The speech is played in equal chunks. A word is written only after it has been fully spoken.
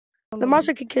The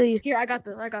monster could kill you. Here, I got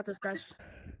this, guys.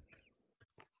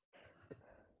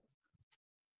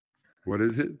 What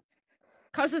is it?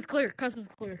 Coast is clear. Coast is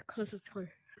clear.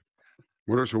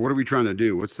 So what are we trying to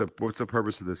do? What's the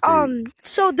purpose of this game?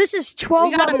 So this is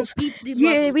 12 levels.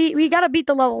 Yeah, we gotta beat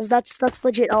the levels. That's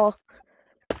legit all.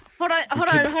 Hold on.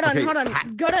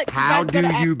 How do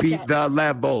you beat the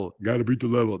level? Gotta beat the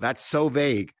level. That's so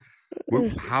vague.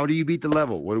 How do you beat the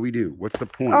level? What do we do? What's the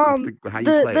point? How you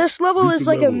play? This level is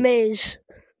like a maze.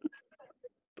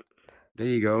 There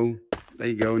you go.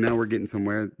 Now we're getting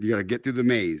somewhere. You gotta get through the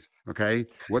maze. Okay.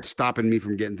 What's stopping me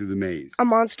from getting through the maze? A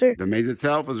monster. The maze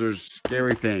itself, is there's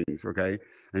scary things. Okay.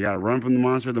 And you gotta run from the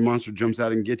monster. The monster jumps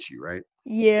out and gets you, right?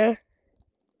 Yeah.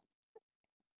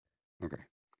 Okay.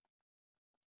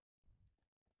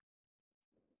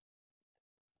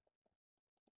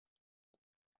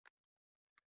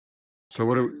 So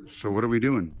what are we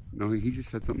doing? No, he just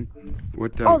said something.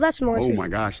 What? Oh, that's the monster. Oh my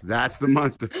gosh, that's the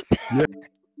monster. Yeah.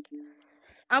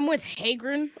 I'm with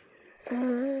Hagrin.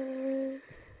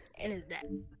 And is that?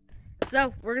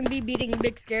 So we're gonna be beating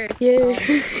Big Scary. Yeah.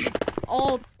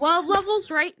 All 12 levels,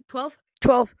 right? 12.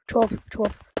 12.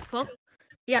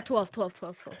 Yeah, 12.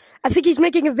 I think he's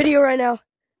making a video right now.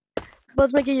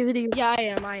 Bud's making a video. Yeah, I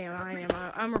am.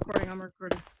 I'm recording.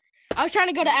 I was trying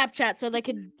to go to app chat so they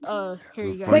could hear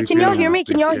you guys. Wait, can y'all hear me?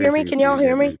 Can y'all hear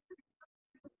me?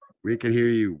 We can hear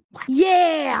you.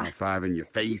 Yeah. High five in your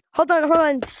face. Hold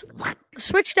on.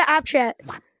 Switch to app chat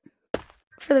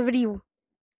for the video.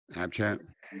 App chat.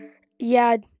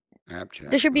 Yeah. App chat.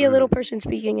 There should be a little person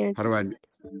speaking in. How do I do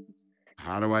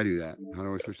that? How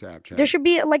do I switch to app chat? There should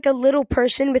be like a little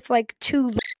person with like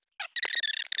two.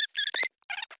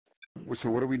 So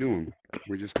what are we doing?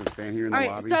 We're just gonna stand here in the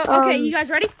lobby. All right. So okay, you guys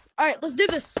ready? All right, let's do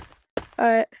this. All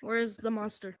right. Where's the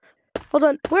monster? Hold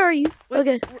on. Where are you?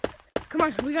 Okay. Come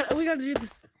on. We gotta do this.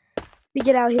 We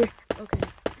get out here. Okay.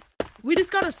 We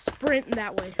just gotta sprint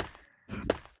that way.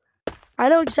 I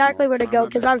know exactly where to go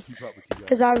because I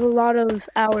have a lot of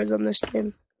hours on this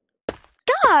game.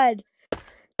 God,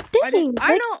 dang!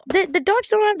 I know. The dogs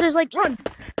don't have. There's like run.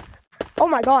 Oh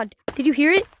my God! Did you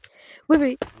hear it? Wait.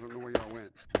 I don't know where y'all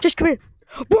went. Just come here.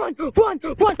 Run!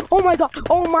 Oh my God!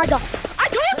 I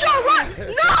told you run! No!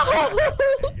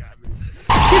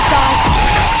 Just die.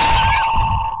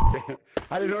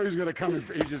 I didn't know he was gonna come and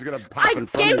he's just gonna pop in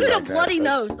front of me.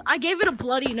 I gave it a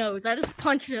bloody nose. I just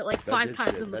punched it like 5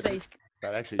 times in the face.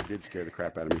 That actually did scare the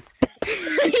crap out of me.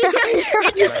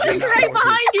 It just was right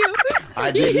behind you.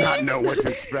 I did not know what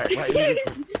to expect. Like, he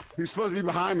was supposed to be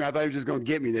behind me. I thought he was just gonna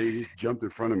get me. Then he just jumped in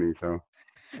front of me. So.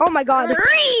 Oh my God.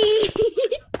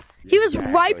 He was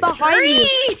right behind you.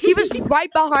 He was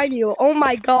right behind you. Oh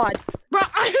my God. Bro,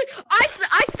 I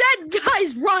said,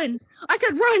 guys, run. I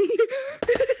said, run.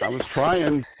 I was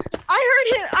trying.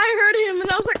 I heard him,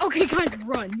 and I was like, okay, guys,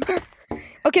 run.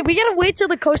 Okay, we gotta wait till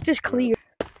the coast is clear.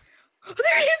 Oh,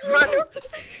 there he is, run.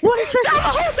 What is this?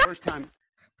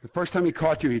 The first time he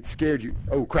caught you, he scared you.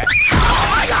 Oh, crap.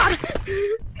 Oh my God.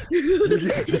 He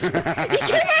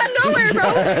came out of nowhere,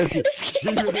 bro. It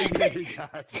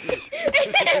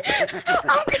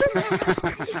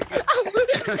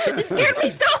scared me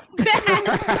so bad.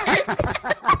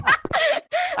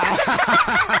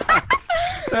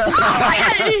 Oh my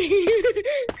God.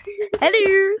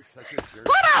 Hello.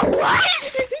 Hold on, what?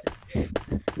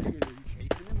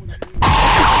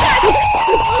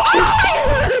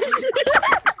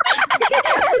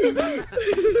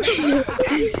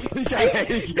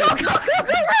 Go,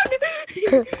 run!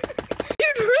 Dude,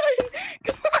 run!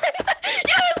 Come on!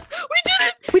 Yes! We did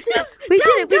it! We did it!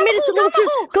 We made it to level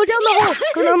 2! Go down the hole!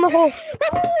 Go down the hole!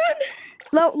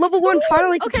 Level 1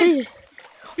 finally completed.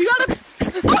 You gotta...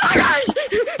 Oh my gosh!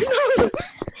 No!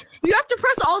 You have to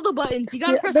press all the buttons. You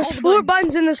gotta press all the buttons. There's 4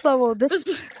 buttons in this level. This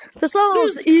level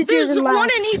is easier than last. There's one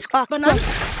in each button.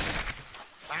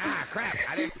 Ah, crap!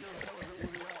 I didn't...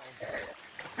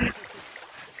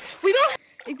 We don't...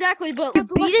 Exactly, but the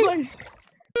last button.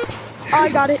 Oh, I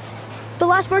got it. The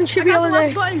last button should be over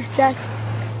there. Dad.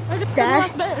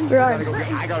 Dad.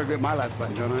 I gotta get my last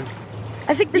button, don't I?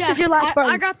 I think this is your last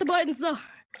button. I got the buttons though.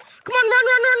 Come on,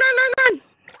 run!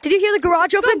 Did you hear the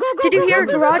garage open? Did you hear a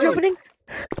garage opening?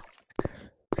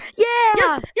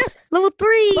 Yeah! Yes! Level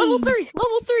 3! Level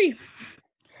 3!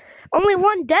 Only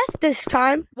 1 death this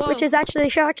time, which is actually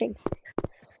shocking.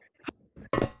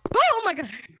 Oh my God!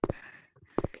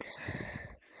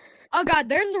 Oh God,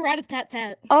 there's a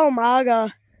rat-a-tat-tat. Oh my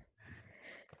God.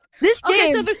 This game...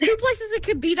 Okay, so there's 2 places it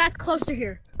could be that's close to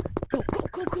here. Go.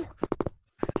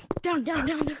 Down. Please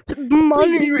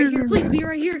be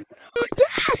right here.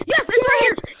 Yes! Yes, it's right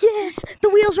here! Yes! The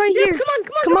wheel's right here!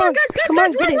 Come on,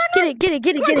 guys! Get it! Get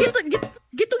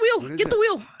the wheel! What is Get it? the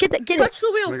wheel. Get it. Touch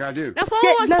the What do I wheel. gotta do? Now follow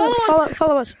us.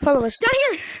 Follow us. Follow us. Down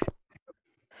here.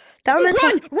 Down this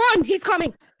way. Run. He's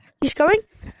coming. He's coming?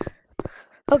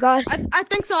 Oh, God. I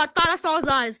think so. I thought I saw his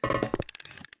eyes.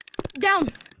 Down.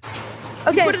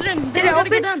 Okay. Put it in. Did Then it I gotta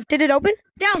open? get down. Did it open?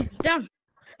 Down.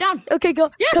 Okay,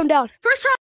 go. Yes. Come down. First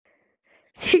try.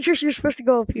 You're supposed to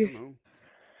go up here. No.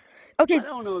 Okay. I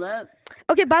don't know that.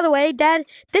 Okay, by the way, Dad,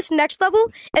 this next level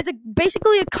is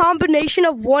basically a combination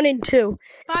of 1 and 2.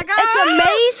 It's a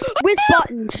maze with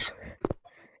buttons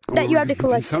that you have to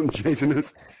collect. Something chasing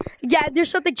us. Yeah, there's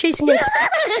something chasing us.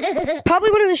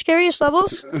 Probably one of the scariest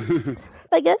levels,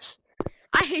 I guess.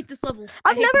 I hate this level.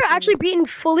 I've never actually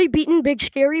fully beaten Big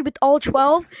Scary with all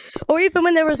 12, or even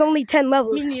when there was only 10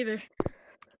 levels. Me neither.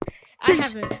 I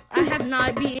haven't. I have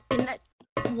not beaten.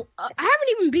 I haven't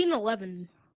even beaten 11.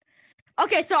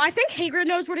 Okay, so I think Hagrid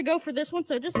knows where to go for this one,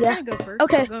 so just Yeah. kind of go first.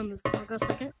 Okay. I'll go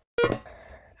second.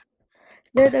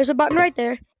 There's a button right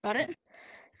there. Got it.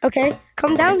 Okay,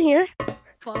 come down here.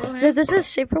 Follow him. This is a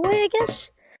safer way, I guess.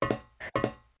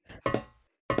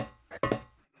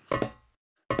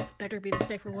 Better be the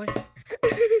safer way.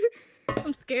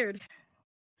 I'm scared.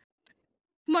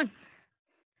 Come on.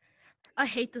 I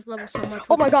hate this level so much.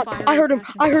 Oh my God, I heard him.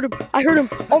 I heard him.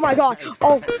 Oh my God.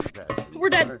 Oh. We're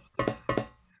dead.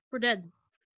 We're dead.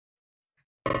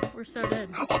 We're so dead.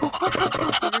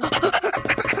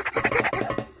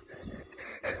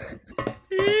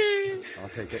 I'll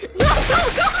take it. No!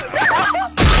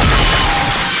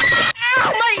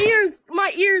 Ow, my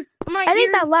ears. It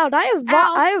ain't that loud.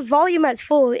 I have volume at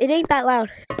full. It ain't that loud.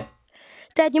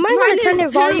 Dad, you might want to turn your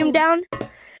volume down,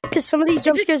 because some of these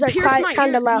jump scares are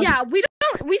kind of loud. Yeah,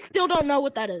 we still don't know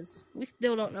what that is.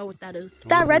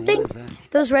 That red thing?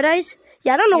 Those red eyes?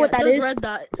 Yeah, I don't know what that is. Red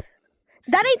dot.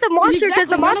 That ain't the monster, because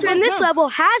the Exactly, none monster of in us this know. level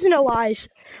has no eyes.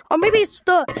 Or maybe it's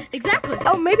Exactly.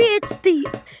 maybe it's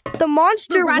the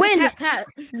monster when. Rat-a-tat-tat.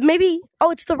 Maybe,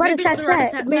 it's the Maybe it's the rat-a-tat-tat.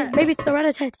 rat-a-tat-tat. Maybe it's the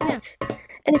rat-a-tat-tat.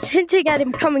 And it's hinting at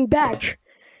him coming back.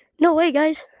 No way,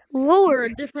 guys. We're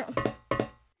Lord. a different.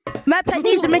 Matt Pat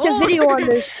needs to make a video on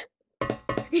this.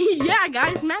 Yeah,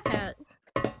 guys, map hat.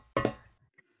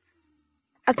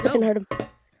 I freaking heard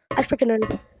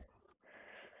him.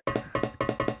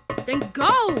 Then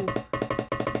go.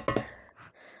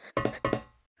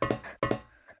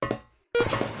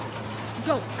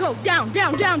 Go down.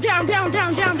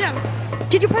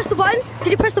 Did you press the button?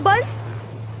 Did you press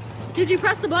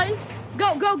the button?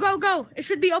 Go. It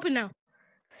should be open now.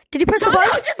 Did you press the No,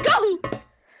 button? just go.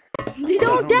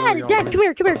 No, Dad, come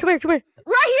here. Right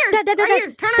here. Dad, Right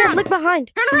here. Turn Dad, around. look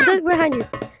behind. Turn around. Look behind you.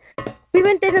 We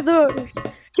went into the.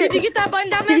 Did you get that button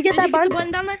down there? Did you get that the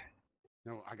button down there?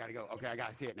 No, I gotta go. Okay, I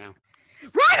gotta see it now.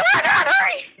 Run,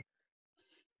 hurry!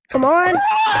 Come on.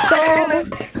 Go.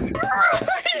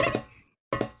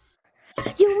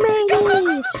 You made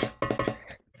it.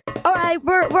 All right,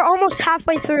 we're almost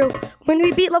halfway through. When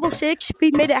we beat level 6,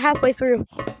 we made it halfway through.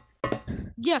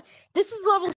 Yeah, this is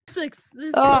level 6.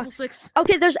 Level 6.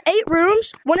 Okay, there's 8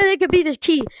 rooms. One of them could be the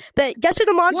key. But guess who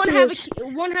the monster is?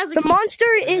 One has a The key. monster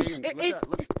is.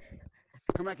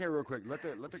 Come back here real quick. Let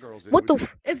the girls in. What the?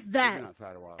 It's that. Been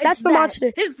outside a while. That's It's the that.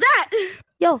 monster. It's that.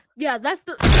 Yo. Yeah, that's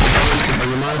the.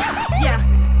 Yeah.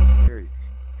 Harry.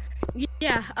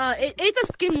 Yeah. It's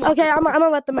a skin one. Okay, I'm gonna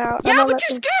let them out. Yeah, but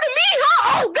you're scared of me,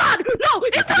 huh? Oh God, no!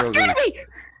 It's not scared of me.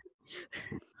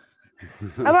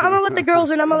 I'm gonna let the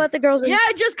girls in. Yeah,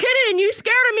 just kidding. You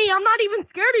scared of me. I'm not even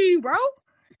scared of you, bro.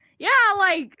 Yeah,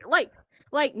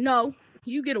 like, no.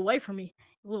 You get away from me,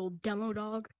 little demo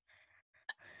dog.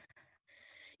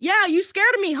 Yeah, you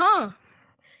scared of me, huh?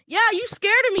 Yeah, you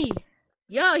scared of me.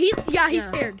 He's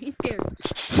scared. He's scared.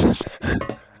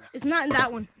 It's not in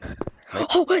that one.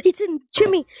 Oh, it's in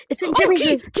Jimmy. It's in Jimmy's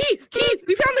room. Key.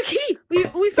 We found the key.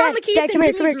 We found the key. Dad, It's come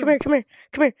in here. Jimmy's room.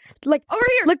 Like, Over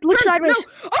here. look Run, sideways.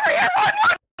 No. Over here. Run.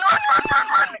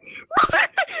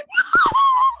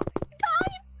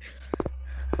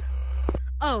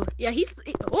 Oh, yeah,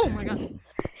 oh my God.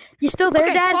 You still there,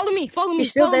 Okay, Dad? follow me. You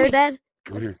still follow there, me. Dad?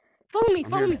 Come here. Follow me.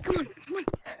 here. Come on.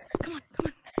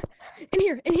 In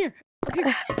here. Up here.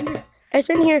 In here. It's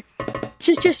in here.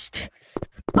 Just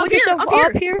put Up here, yourself up here.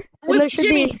 up here, and there should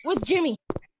be. With Jimmy.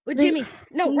 The-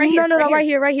 No, right here. No, right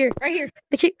here. Right here.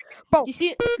 The key, bro. You see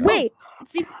it? Wait, Oh,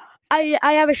 see?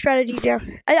 I have a strategy, Joe.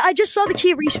 I just saw the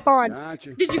key respawn.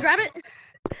 Gotcha. Did you grab it?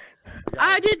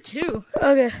 I did too.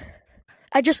 Okay,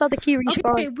 I just saw the key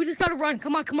respawn. Okay, we just gotta run.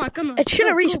 Come on. It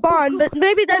shouldn't respawn, but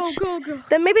maybe that's Go.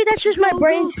 then maybe that's just my Go,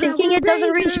 brain go, thinking Power it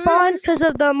doesn't Rangers. respawn because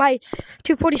of my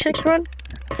 246 run.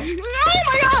 Oh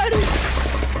my God!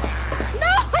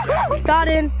 No! Got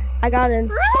in. I got in.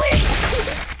 Really?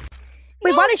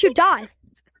 Wait, why did you die?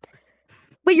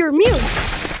 Wait, you're immune.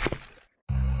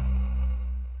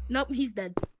 Nope, he's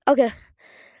dead. Okay.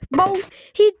 Bro,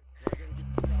 he.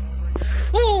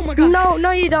 Oh my god.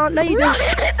 No, you don't. No, you Run! don't.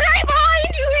 It's right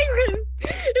behind you, Ingrid!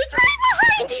 It's right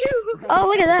behind you! Oh,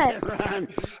 look at that.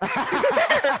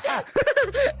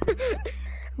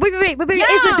 Wait. Yeah.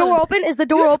 Is the door open? Is the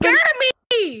door You open? scared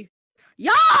me!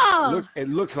 Yeah! It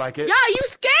looks like it. Yeah, you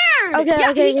scared! Okay, yeah,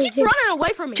 okay, he keeps okay. running away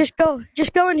from me. Just go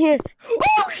in here.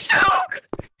 Oh, shoot!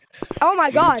 Oh my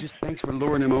god. Thanks for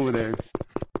luring him over there.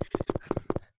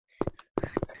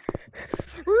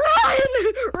 Run!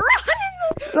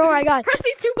 Oh my god. Press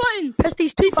these two buttons! Press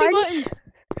these two buttons.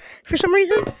 For some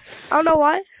reason. I don't know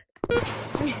why.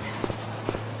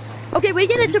 Okay, we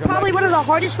get into probably one of the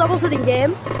hardest levels of the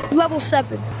game. Level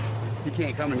 7. He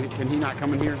can't come in. Can he not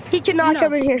come in here? He cannot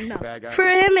come in here. No. Bad guy. For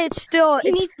him, it's still.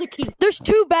 He needs the key. There's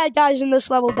 2 bad guys in this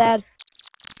level, Dad.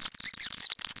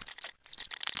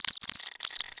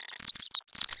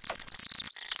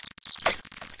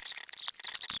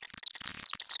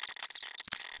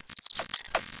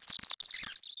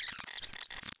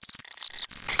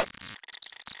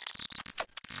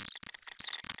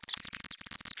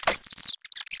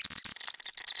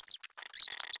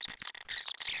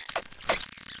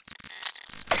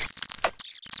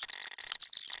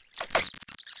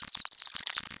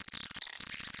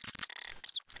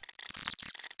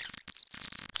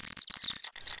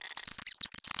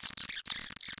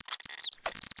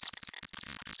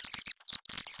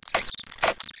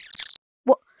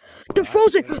 They're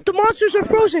frozen. The monsters are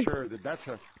frozen. Sure The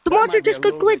monster just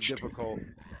got glitched.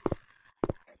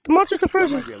 The monsters are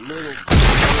frozen. They're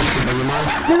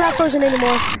not frozen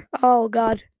anymore. Oh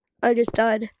god, I just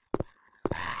died.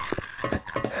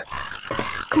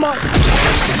 Come on.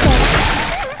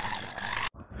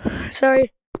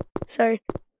 Sorry. All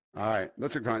right,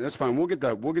 that's fine. We'll get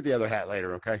the other hat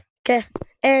later, okay? Okay,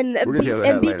 and We'll get the other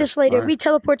hat beat later. this later. All right. We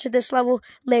teleport to this level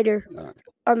later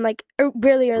on like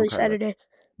really early Okay. Saturday.